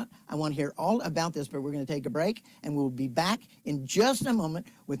 I want to hear all about this, but we're going to take a break, and we'll be back in just a moment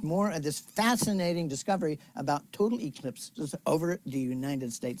with more of this fascinating discovery about total eclipses over the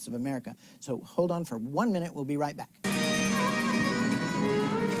United States of America. So hold on for 1 minute. We'll be right back.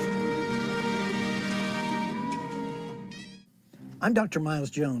 I'm Dr.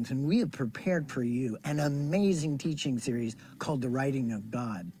 Miles Jones, and we have prepared for you an amazing teaching series called The Writing of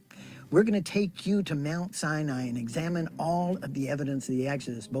God. We're going to take you to Mount Sinai and examine all of the evidence of the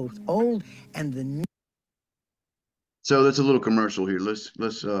Exodus, both Old and the New. So that's a little commercial here. Let's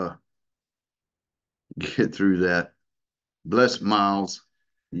get through that. Bless Miles.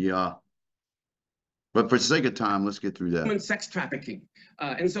 Yeah. But for the sake of time, let's get through that. Human sex trafficking.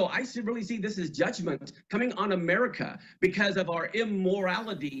 And so I really see this as judgment coming on America because of our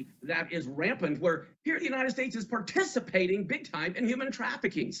immorality that is rampant, where here the United States is participating big time in human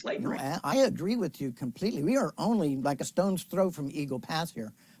trafficking, slavery. No, I agree with you completely. We are only like a stone's throw from Eagle Pass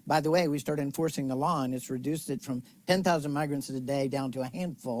here. By the way, we started enforcing the law, and it's reduced it from 10,000 migrants a day down to a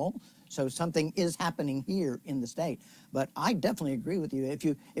handful. So something is happening here in the state. But I definitely agree with you.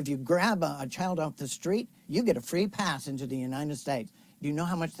 If you grab a child off the street, you get a free pass into the United States. Do you know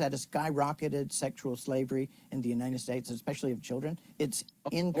how much that has skyrocketed sexual slavery in the United States, especially of children? It's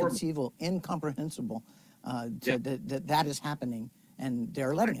inconceivable, incomprehensible that is happening, and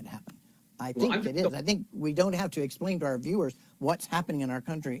they're letting it happen. I think it is. I think we don't have to explain to our viewers what's happening in our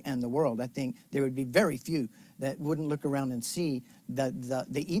country and the world. I think there would be very few that wouldn't look around and see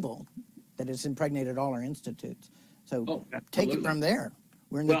the evil that has impregnated all our institutes. So take it from there.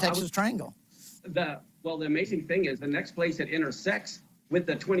 We're in the Texas Triangle. The amazing thing is the next place it intersects with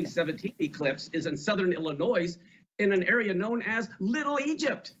the 2017 eclipse is in southern Illinois in an area known as Little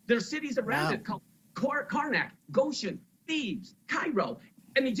Egypt. There's cities around it called Karnak, Goshen, Thebes, Cairo,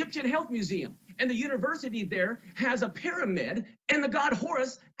 an Egyptian health museum. And the university there has a pyramid and the god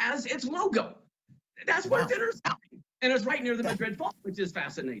Horus as its logo. That's where it's intersecting. And it's right near the Madrid Fault, which is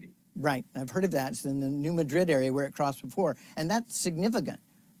fascinating. Right. I've heard of that. It's in the New Madrid area where it crossed before. And that's significant,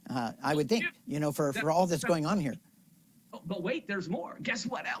 I would think, for all that's going on here. But wait, there's more. Guess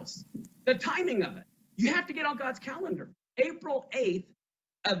what else? The timing of it. You have to get on God's calendar. April 8th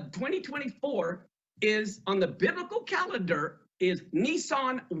of 2024 is on the biblical calendar is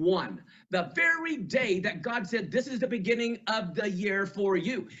Nisan 1, the very day that God said, this is the beginning of the year for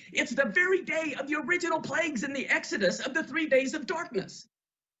you. It's the very day of the original plagues in the Exodus of the 3 days of darkness.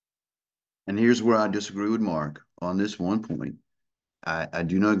 And here's where I disagree with Mark on this one point. I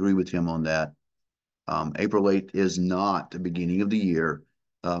do not agree with him on that. April 8th is not the beginning of the year.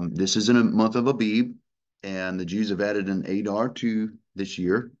 This is in a month of Abib, and the Jews have added an Adar to this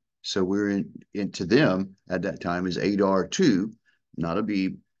year. So we're into them at that time is Adar 2, not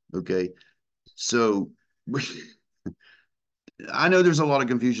Abib. Okay. So I know there's a lot of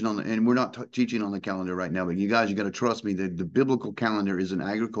confusion and we're not teaching on the calendar right now, but you guys, you got to trust me that the biblical calendar is an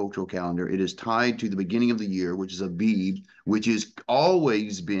agricultural calendar. It is tied to the beginning of the year, which is Abib, which has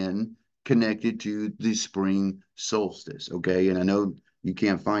always been connected to the spring solstice. Okay. And I know you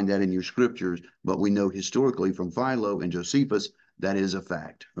can't find that in your scriptures, but we know historically from Philo and Josephus, that is a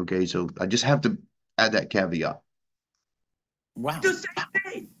fact. Okay. So I just have to add that caveat. Wow. The same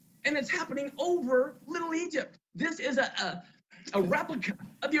day. and it's happening over Little Egypt. This is a replica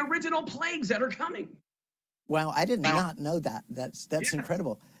of the original plagues that are coming. Wow, I did not know that. That's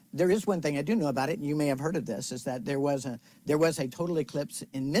incredible. There is one thing I do know about it, and you may have heard of this, is that there was a total eclipse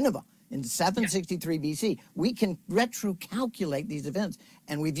in Nineveh in 763 BC. We can retro-calculate these events,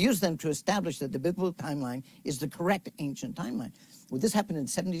 and we've used them to establish that the biblical timeline is the correct ancient timeline. Well, this happened in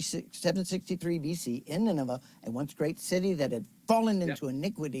 763 BC in Nineveh, a once great city that had fallen into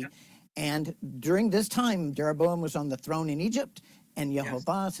iniquity. And during this time, Jeroboam was on the throne in Egypt, and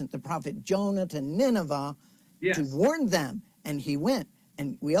Jehovah sent the prophet Jonah to Nineveh to warn them, and he went.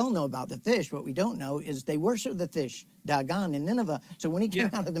 And we all know about the fish. What we don't know is they worship the fish, Dagon, in Nineveh. So when he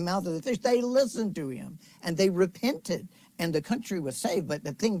came out of the mouth of the fish, they listened to him, and they repented, and the country was saved. But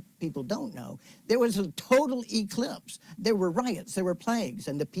the thing people don't know, there was a total eclipse. There were riots, there were plagues,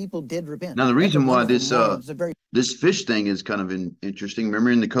 and the people did repent. Now, the reason why this fish thing is kind of interesting,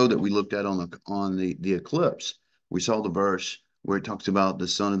 remember in the code that we looked at on the eclipse, we saw the verse where it talks about the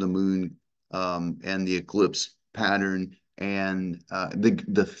sun and the moon and the eclipse pattern and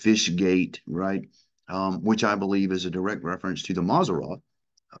the fish gate, right? Which I believe is a direct reference to the Maseroth,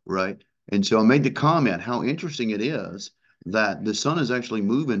 right? And so I made the comment how interesting it is that the sun is actually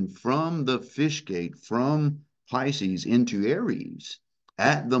moving from the fish gate, from Pisces into Aries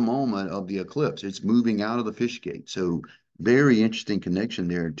at the moment of the eclipse. It's moving out of the fish gate. So very interesting connection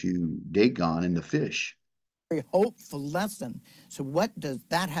there to Dagon and the fish. Very hopeful lesson. So what does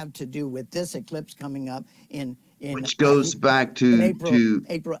that have to do with this eclipse coming up in which goes back to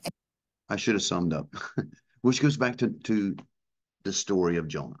April. I should have summed up. Which goes back to the story of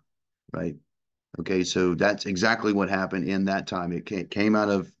Jonah, right? Okay, so that's exactly what happened in that time. It came out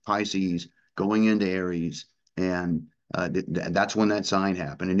of Pisces, going into Aries, and that's when that sign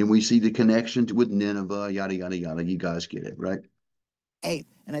happened. And then we see the connection with Nineveh, yada, yada, yada. You guys get it, right? Hey,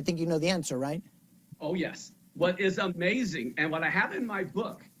 and I think you know the answer, right? Oh, yes. What is amazing, and what I have in my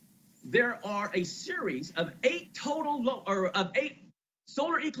book, there are a series of 8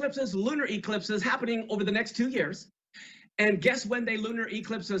 solar eclipses, lunar eclipses happening over the next 2 years. And guess when the lunar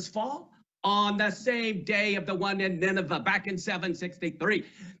eclipses fall? On the same day of the one in Nineveh back in 763.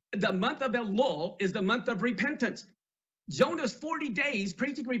 The month of Elul is the month of repentance. Jonah's 40 days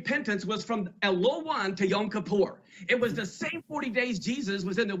preaching repentance was from Elul 1 to Yom Kippur. It was the same 40 days Jesus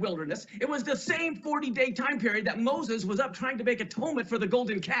was in the wilderness. It was the same 40-day time period that Moses was up trying to make atonement for the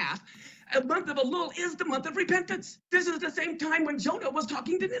golden calf. The month of Elul is the month of repentance. This is the same time when Jonah was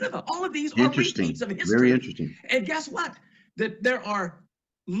talking to Nineveh. All of these are repeats of history. Very interesting. And guess what? That there are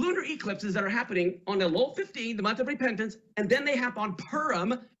lunar eclipses that are happening on Elul 15, the month of repentance, and then they happen on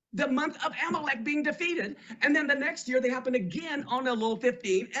Purim, the month of Amalek being defeated. And then the next year they happen again on Elul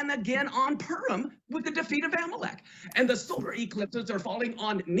 15 and again on Purim with the defeat of Amalek. And the solar eclipses are falling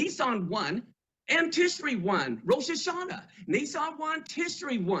on Nisan 1 and Tishri 1, Rosh Hashanah. Nisan 1,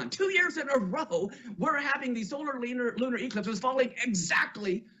 Tishri 1. 2 years in a row, we're having these solar lunar eclipses falling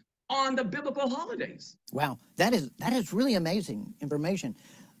exactly on the biblical holidays. Wow, that is really amazing information.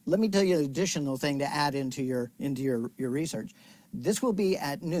 Let me tell you an additional thing to add into your research. This will be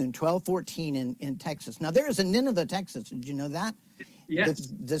at noon, 12:14 in Texas. Now, there is a Nineveh, Texas. Did you know that?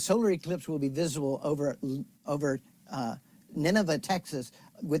 Yes. The solar eclipse will be visible over Nineveh, Texas,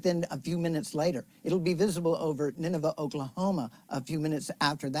 within a few minutes later. It'll be visible over Nineveh, Oklahoma, a few minutes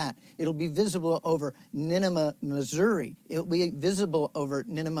after that. It'll be visible over Nineveh, Missouri. It'll be visible over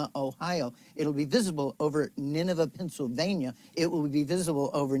Nineveh, Ohio. It'll be visible over Nineveh, Pennsylvania. It will be visible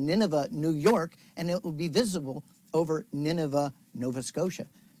over Nineveh, New York, and it will be visible over Nineveh, Nova Scotia.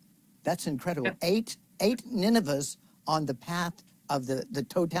 That's incredible. Eight Ninevehs on the path of the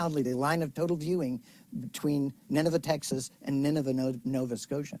totality, the line of total viewing between Nineveh, Texas, and Nineveh, Nova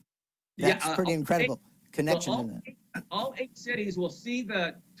Scotia. That's pretty incredible connection. Well, all 8 cities will see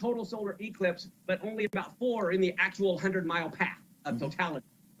the total solar eclipse, but only about 4 in the actual 100-mile path of totality.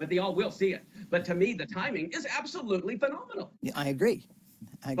 But they all will see it. But to me, the timing is absolutely phenomenal. Yeah, I agree.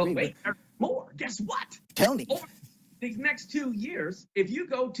 But wait, there's more. Guess what? Tell me. Over these next 2 years, if you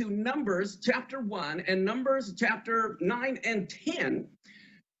go to Numbers chapter 1 and Numbers chapter 9 and 10,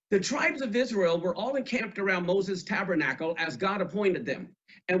 the tribes of Israel were all encamped around Moses' tabernacle as God appointed them.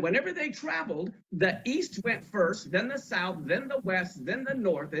 And whenever they traveled, the east went first, then the south, then the west, then the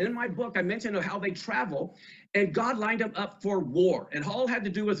north. And in my book, I mentioned how they travel, and God lined them up for war. And all had to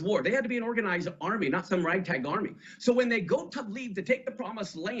do with war. They had to be an organized army, not some ragtag army. So when they go to leave to take the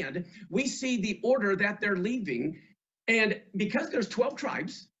promised land, we see the order that they're leaving. And because there's 12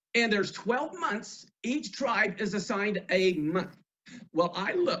 tribes and there's 12 months, each tribe is assigned a month. Well,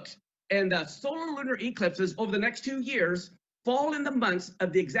 I looked, and the solar lunar eclipses over the next 2 years fall in the months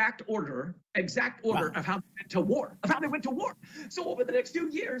of the exact order of how they went to war, So over the next 2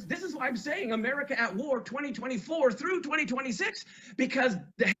 years, this is why I'm saying America at war 2024 through 2026, because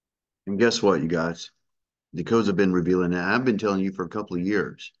And guess what, you guys? The codes have been revealing that. I've been telling you for a couple of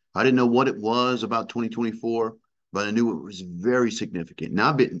years. I didn't know what it was about 2024, but I knew it was very significant. Now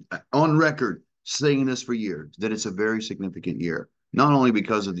I've been on record saying this for years, that it's a very significant year, not only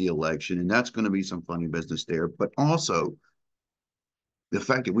because of the election, and that's going to be some funny business there, but also the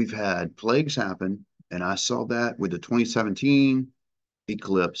fact that we've had plagues happen. And I saw that with the 2017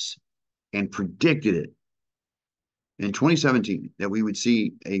 eclipse and predicted it in 2017 that we would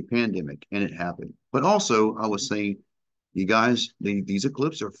see a pandemic, and it happened. But also, I was saying, you guys, these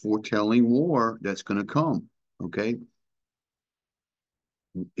eclipses are foretelling war that's going to come. Okay.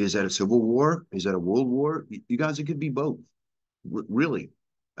 Is that a civil war? Is that a world war? You guys, it could be both. Really.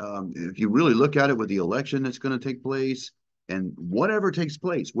 If you really look at it with the election that's going to take place and whatever takes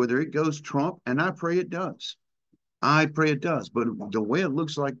place, whether it goes Trump, and I pray it does. I pray it does. But the way it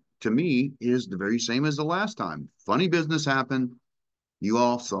looks like to me is the very same as the last time. Funny business happened. You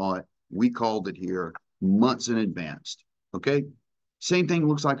all saw it. We called it here months in advance. Okay. Same thing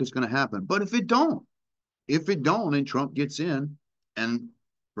looks like it's going to happen. But if it don't and Trump gets in, and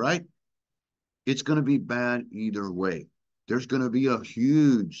right, it's going to be bad either way. There's going to be a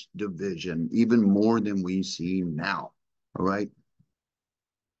huge division, even more than we see now. All right.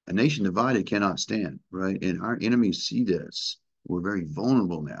 A nation divided cannot stand, right? And our enemies see this. We're very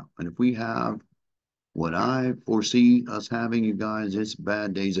vulnerable now. And if we have what I foresee us having, you guys, it's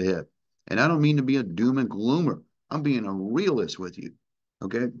bad days ahead. And I don't mean to be a doom and gloomer. I'm being a realist with you.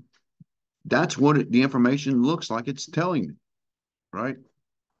 Okay. That's what the information looks like it's telling me, right?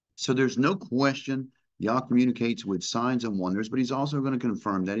 So there's no question Yah communicates with signs and wonders, but he's also going to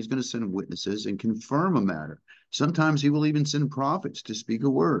confirm that. He's going to send witnesses and confirm a matter. Sometimes he will even send prophets to speak a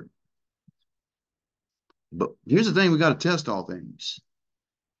word. But here's the thing, we got to test all things.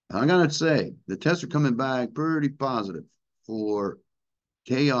 I got to say, the tests are coming back pretty positive for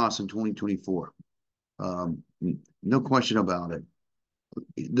chaos in 2024. No question about it.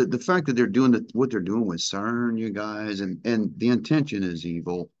 The fact that they're doing what they're doing with CERN, you guys, and the intention is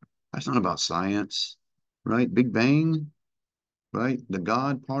evil. That's not about science, right? Big Bang, right? The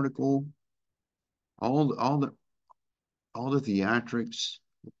God particle, all the theatrics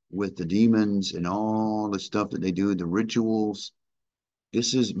with the demons and all the stuff that they do, the rituals.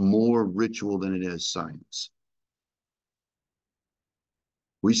 This is more ritual than it is science.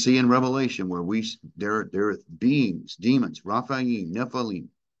 We see in Revelation where there are beings, demons, Raphaim, Nephilim,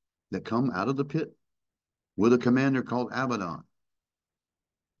 that come out of the pit with a commander called Abaddon.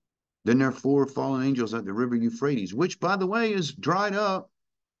 Then there are 4 fallen angels at the river Euphrates, which, by the way, is dried up.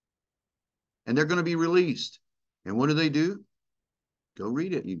 And they're going to be released. And what do? Go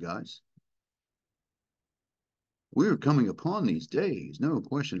read it, you guys. We're coming upon these days. No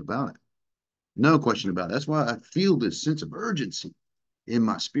question about it. No question about it. That's why I feel this sense of urgency in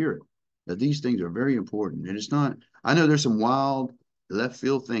my spirit that these things are very important. And it's not, I know there's some wild left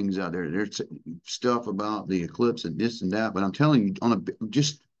field things out there. There's stuff about the eclipse and this and that, but I'm telling you,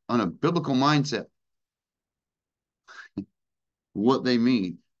 on a biblical mindset, what they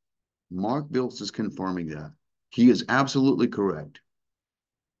mean. Mark Biltz is confirming that. He is absolutely correct.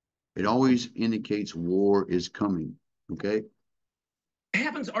 It always indicates war is coming, okay?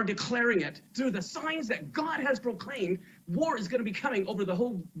 Heavens are declaring it through the signs that God has proclaimed. War is going to be coming over the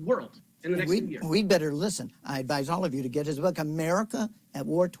whole world in the next 2 years. We'd better listen. I advise all of you to get his book, America at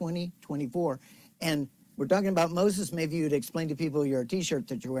War 2024. And we're talking about Moses. Maybe you'd explain to people your T-shirt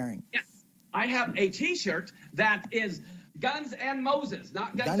that you're wearing. Yes, I have a T-shirt that is Guns and Moses,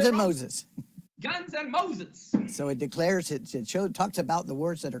 not Guns and Moses. Guns and Moses. So it declares, it talks about the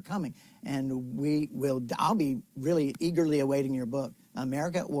wars that are coming. And I'll be really eagerly awaiting your book,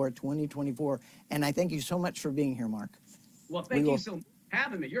 America at War 2024. And I thank you so much for being here, Mark. Well, thank you so much for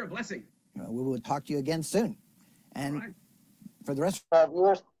having me. You're a blessing. We will talk to you again soon. And for the rest of our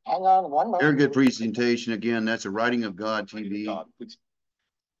viewers, hang on one moment. Very good presentation. Again, that's a Writing of God TV.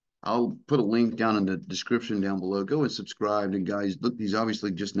 I'll put a link down in the description down below. Go and subscribe. And guys, look, he's obviously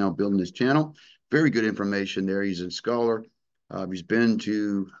just now building his channel. Very good information there. He's a scholar. He's been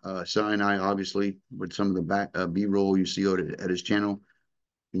to Sinai, obviously, with some of the back B-roll you see at his channel.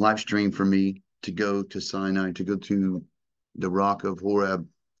 Live stream for me to go to Sinai, to go to the Rock of Horeb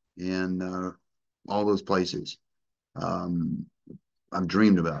and all those places. I've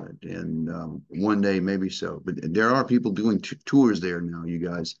dreamed about it, and one day maybe so. But there are people doing tours there now, you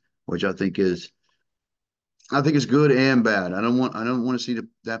guys, which I think is good and bad. I don't want to see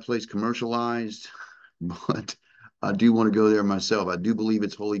that place commercialized, but I do want to go there myself. I do believe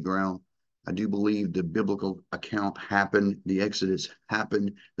it's holy ground. I do believe the biblical account happened. The Exodus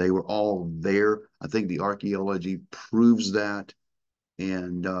happened. They were all there. I think the archaeology proves that.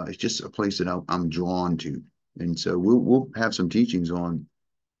 And it's just a place that I'm drawn to. And so we'll have some teachings on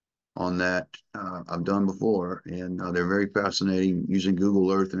that. I've done before, and they're very fascinating, using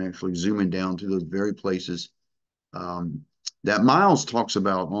Google Earth and actually zooming down to those very places that Miles talks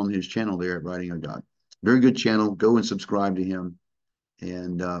about on his channel there at Writing of God. Very good channel. Go and subscribe to him.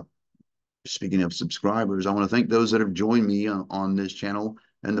 And speaking of subscribers, I want to thank those that have joined me on this channel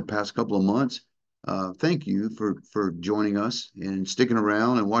in the past couple of months. Thank you for joining us and sticking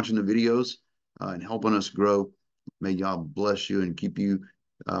around and watching the videos and helping us grow. May God bless you and keep you,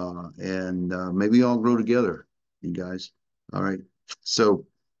 and maybe all grow together, you guys. All right. So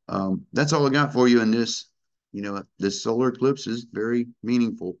that's all I got for you in this. You know, this solar eclipse is very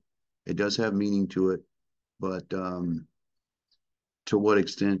meaningful. It does have meaning to it, but to what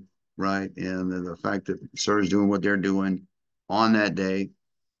extent, right? And the fact that CERN is doing what they're doing on that day,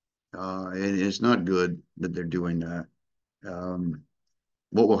 and it's not good that they're doing that.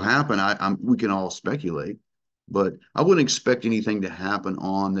 What will happen? We can all speculate, but I wouldn't expect anything to happen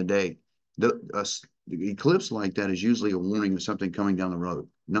on the day. The eclipse like that is usually a warning of something coming down the road,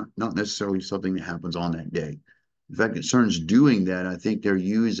 not necessarily something that happens on that day. The fact that CERN's doing that, I think they're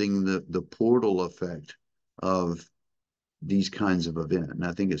using the portal effect of these kinds of events. And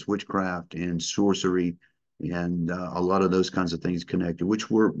I think it's witchcraft and sorcery and a lot of those kinds of things connected, which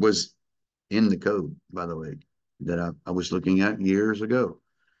was in the code, by the way, that I was looking at years ago.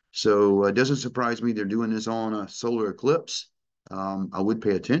 So it doesn't surprise me they're doing this on a solar eclipse. I would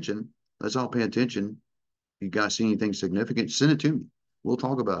pay attention. Let's all pay attention. If you guys see anything significant, send it to me. We'll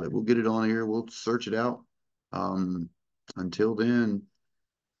talk about it. We'll get it on here. We'll search it out. Until then,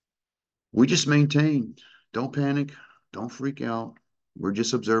 we just maintain. Don't panic. Don't freak out. We're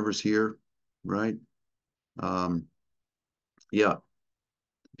just observers here, right? Yeah.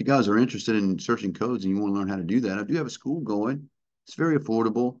 If you guys are interested in searching codes and you want to learn how to do that, I do have a school going. It's very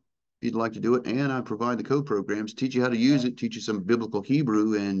affordable if you'd like to do it. And I provide the code programs, teach you how to use it, teach you some biblical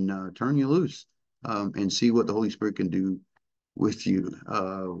Hebrew, and turn you loose and see what the Holy Spirit can do with you.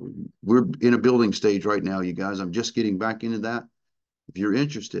 We're in a building stage right now, you guys. I'm just getting back into that. If you're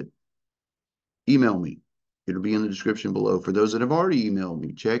interested, email me. It'll be in the description below. For those that have already emailed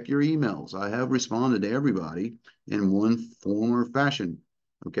me, check your emails. I have responded to everybody in one form or fashion.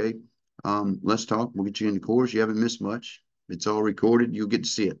 Okay. Let's talk. We'll get you in the course. You haven't missed much. It's all recorded. You'll get to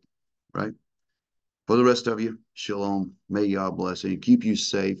see it. Right. For the rest of you, shalom. May Yah bless and keep you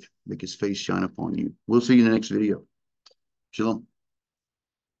safe. Make his face shine upon you. We'll see you in the next video. Shalom.